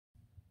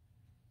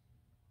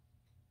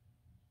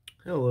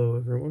Hello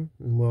everyone,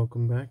 and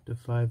welcome back to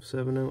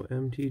 570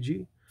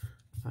 MTG.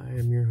 I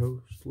am your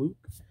host,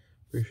 Luke.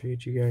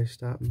 Appreciate you guys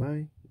stopping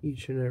by,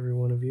 each and every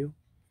one of you.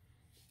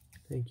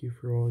 Thank you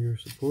for all your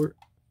support.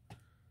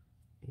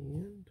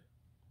 And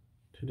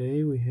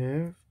today we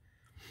have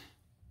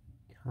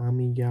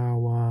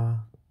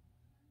Kamigawa,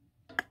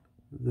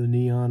 the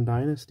Neon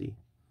Dynasty.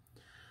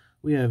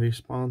 We have a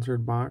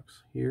sponsored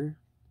box here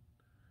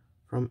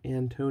from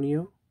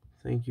Antonio.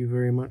 Thank you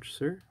very much,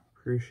 sir.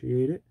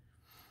 Appreciate it.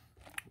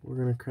 We're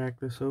going to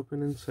crack this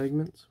open in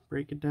segments,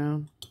 break it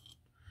down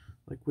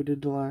like we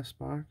did the last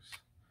box,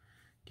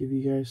 give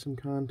you guys some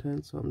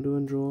content, something to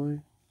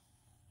enjoy.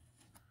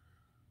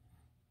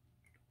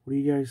 What do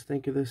you guys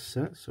think of this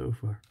set so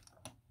far?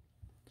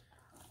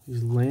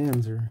 These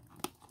lands are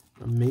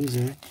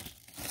amazing.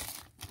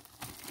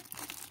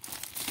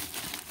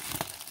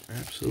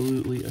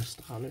 Absolutely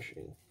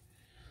astonishing.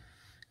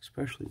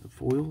 Especially the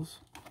foils.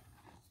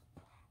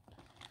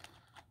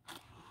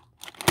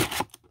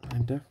 I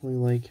definitely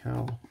like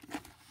how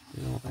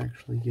they don't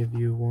actually give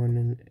you one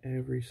in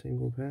every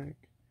single pack.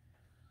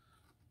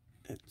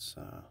 It's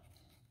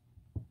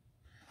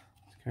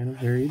kind of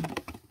varied.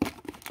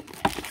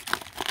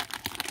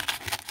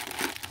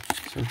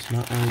 So it's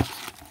not like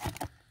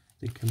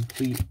the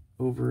complete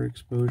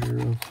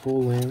overexposure of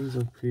full lands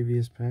of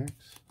previous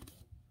packs,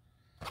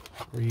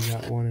 where you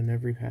got one in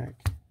every pack.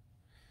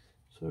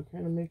 So it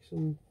kind of makes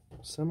them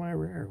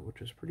semi-rare, which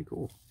is pretty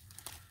cool.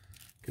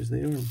 Because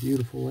they are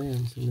beautiful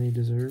lands and they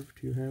deserve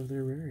to have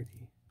their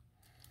rarity.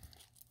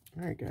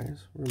 Alright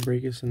guys, we're going to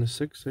break this into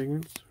 6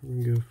 segments. We're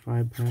going to go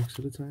 5 packs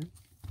at a time.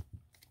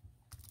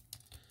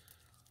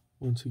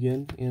 Once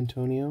again,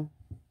 Antonio,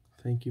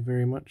 thank you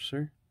very much,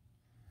 sir.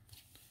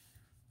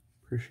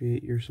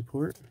 Appreciate your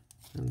support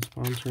and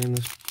sponsoring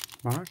this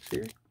box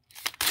here.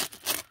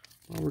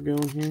 While we're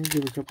going here,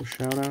 give a couple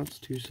shout outs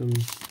to some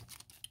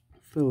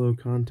fellow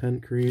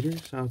content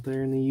creators out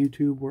there in the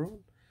YouTube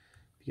world.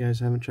 If you guys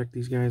haven't checked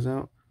these guys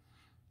out,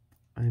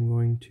 I'm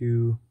going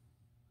to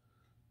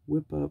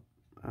whip up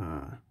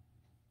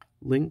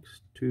links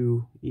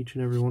to each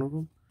and every one of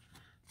them.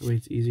 That way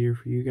it's easier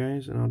for you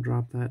guys, and I'll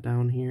drop that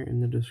down here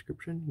in the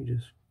description. You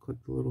just click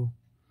the little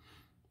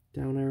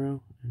down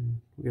arrow,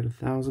 and we got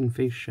 1,000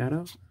 face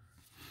shadow.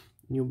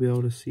 And you'll be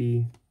able to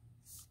see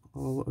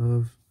all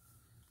of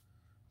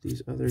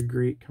these other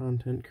great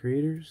content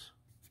creators.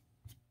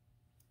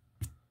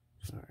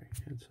 Sorry,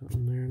 had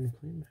something there in the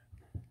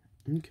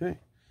playmat. Okay.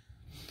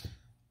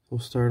 We'll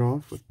start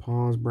off with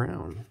Pawz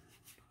Brown.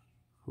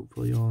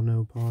 Hopefully you all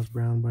know Pawz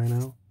Brown by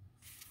now.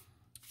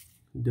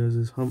 He does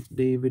his hump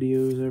day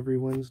videos every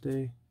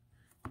Wednesday.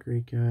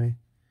 Great guy.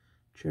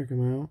 Check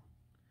him out.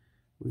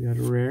 We got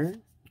a rare.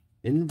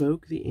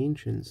 Invoke the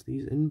Ancients.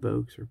 These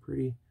invokes are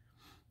pretty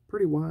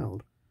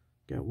wild.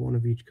 Got one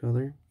of each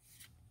color.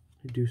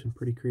 They do some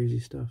pretty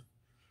crazy stuff.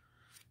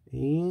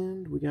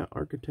 And we got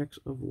Architects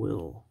of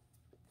Will.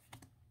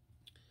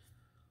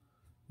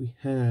 We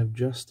have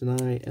An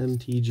Eye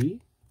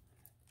Mtg.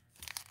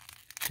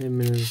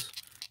 Him and his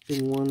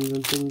thing 1s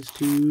and things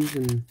 2s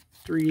and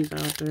 3s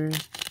out there.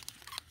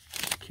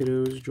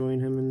 Kiddos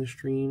join him in the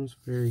streams.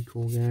 Very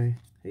cool guy.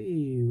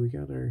 Hey, we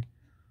got our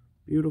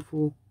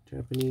beautiful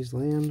Japanese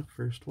land.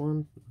 First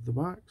one of the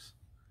box.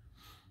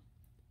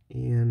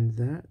 And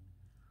that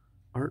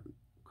art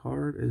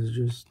card is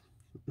just,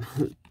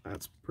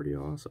 that's pretty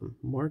awesome.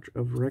 March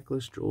of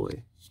Reckless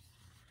Joy.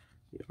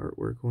 The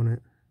artwork on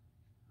it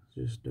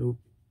is just dope.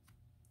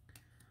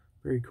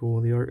 Very cool.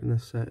 The art in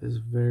this set is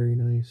very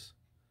nice.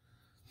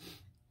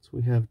 So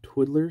we have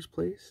Twiddlers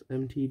Place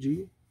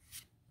Mtg.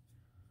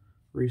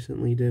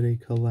 Recently did a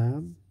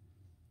collab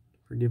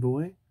for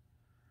giveaway.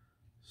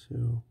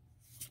 So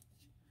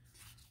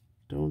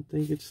don't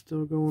think it's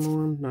still going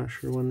on. Not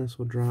sure when this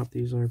will drop.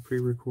 These are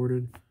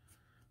pre-recorded.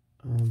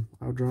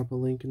 I'll drop a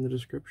link in the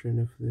description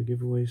if the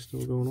giveaway is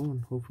still going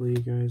on. Hopefully you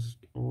guys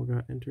all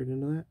got entered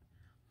into that.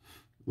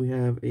 We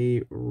have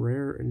a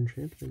rare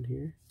enchantment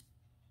here.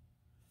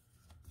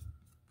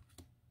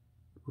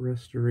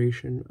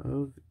 Restoration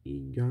of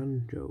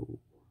Iganjo.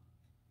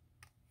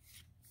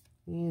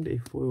 And a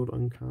foiled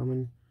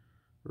uncommon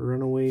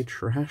Runaway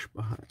Trash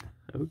Bot.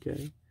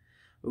 Okay.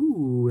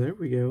 Ooh, there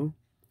we go.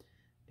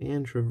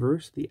 And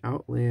Traverse the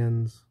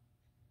Outlands.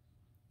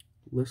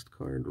 List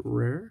card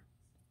rare.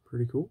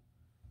 Pretty cool.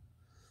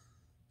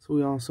 So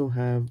we also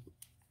have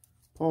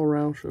Paul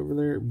Roush over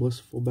there at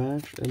Blissful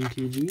Bash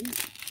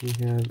Mtg.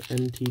 We have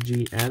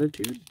Mtg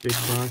Attitude. Big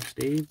Box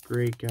Dave.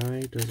 Great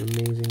guy. Does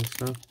amazing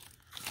stuff.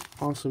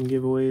 Awesome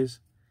giveaways.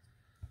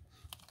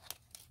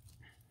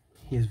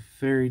 He is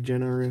very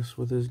generous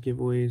with his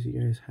giveaways.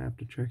 You guys have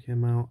to check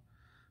him out.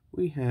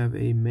 We have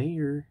a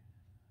Mayor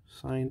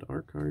signed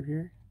art card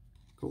here.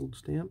 Gold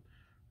stamp.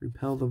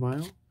 Repel the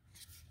Vile.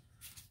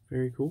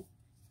 Very cool.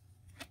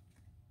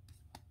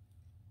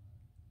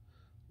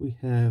 We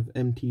have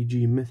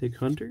Mtg Mythic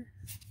Hunter,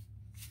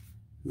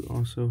 who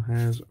also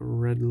has a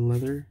red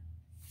leather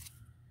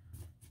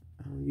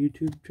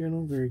YouTube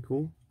channel. Very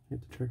cool. You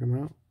have to check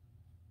him out.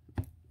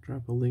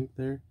 Drop a link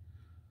there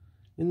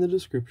in the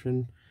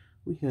description.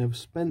 We have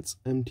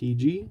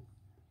SpenceMtg.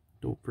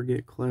 Don't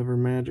forget Clever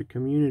Magic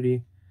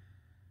Community.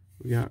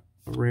 We got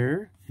a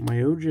rare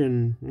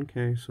Myojin.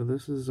 Okay, so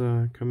this is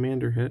a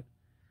commander hit.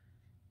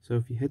 So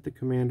if you hit the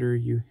commander,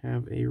 you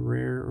have a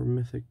rare or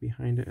mythic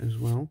behind it as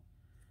well.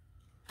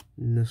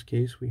 In this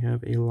case, we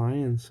have a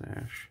Lion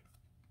Sash.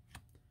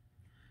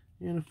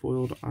 And a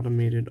foiled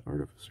automated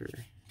artificer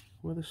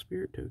with a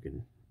spirit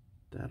token.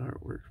 That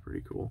artwork's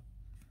pretty cool.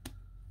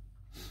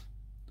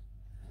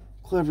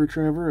 Clever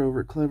Trevor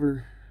over at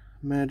Clever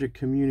Magic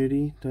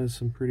Community does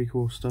some pretty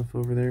cool stuff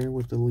over there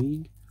with the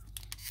league.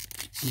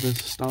 The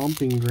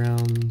Stomping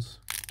Grounds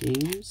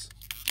games.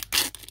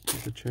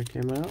 Have to check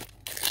him out.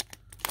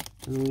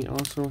 And we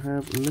also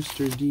have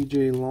Mr.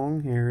 DJ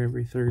Longhair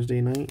every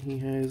Thursday night. He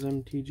has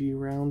MTG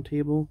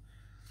Roundtable.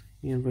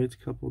 He invites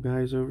a couple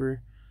guys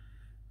over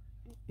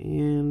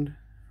and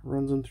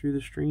runs them through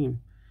the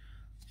stream.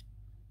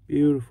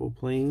 Beautiful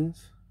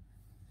planes.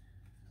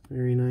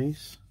 Very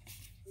nice.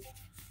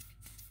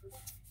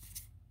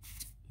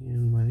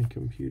 And my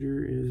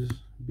computer is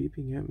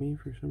beeping at me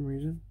for some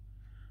reason.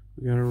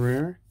 We got a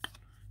rare.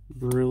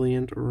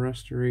 Brilliant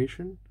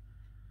Restoration.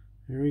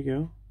 There we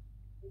go.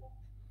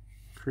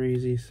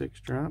 Crazy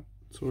 6-drop.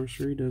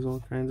 Sorcery, does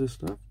all kinds of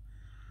stuff.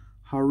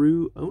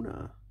 Haru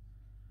Ona.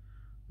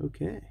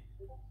 Okay.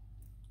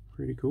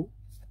 Pretty cool.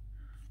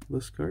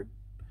 List card.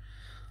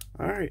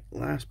 Alright,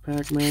 last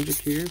pack magic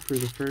here for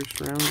the first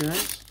round,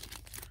 guys.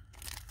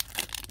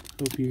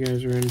 Hope you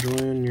guys are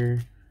enjoying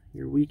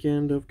your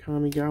weekend of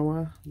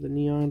Kamigawa, the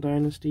Neon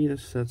Dynasty.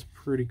 This set's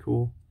pretty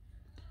cool.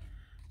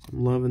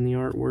 I'm loving the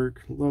artwork,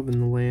 loving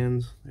the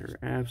lands. They're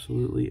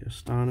absolutely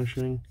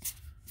astonishing.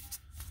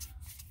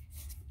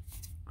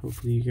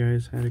 Hopefully you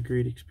guys had a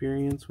great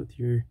experience with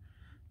your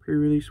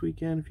pre-release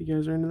weekend. If you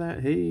guys are into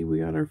that, hey, we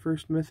got our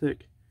first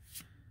mythic.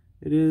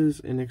 It is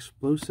an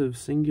Explosive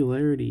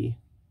Singularity.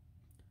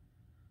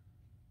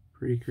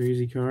 Pretty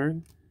crazy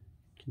card.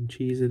 Can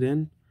cheese it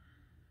in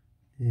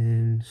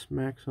and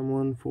smack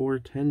someone for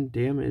 10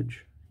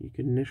 damage. You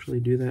can initially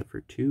do that for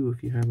 2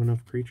 if you have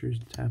enough creatures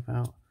to tap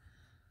out.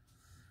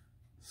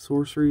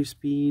 Sorcery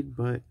speed,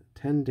 but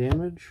 10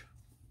 damage.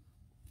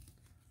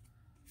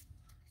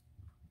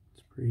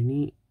 It's pretty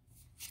neat.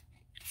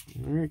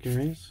 Alright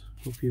guys,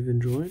 hope you've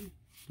enjoyed.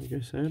 Like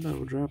I said, I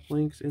will drop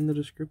links in the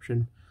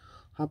description.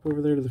 Hop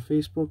over there to the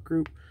Facebook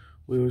group.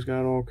 We always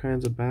got all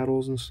kinds of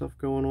battles and stuff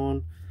going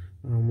on.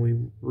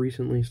 We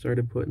recently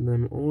started putting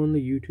them on the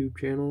YouTube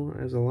channel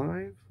as a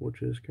live,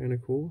 which is kind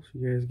of cool. So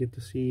you guys get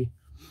to see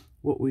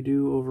what we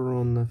do over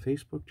on the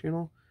Facebook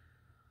channel.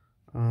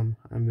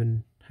 I've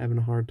been having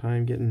a hard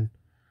time getting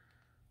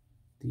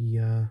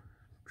the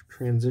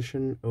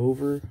transition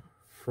over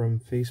from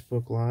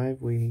Facebook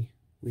Live. We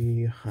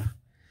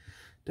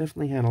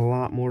definitely had a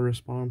lot more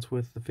response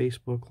with the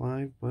Facebook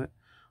Live, but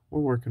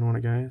we're working on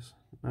it, guys.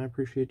 I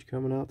appreciate you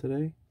coming out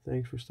today.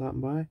 Thanks for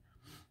stopping by.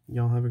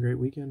 Y'all have a great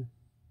weekend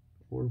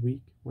or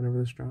week whenever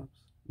this drops.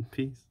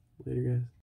 Peace. Later, guys.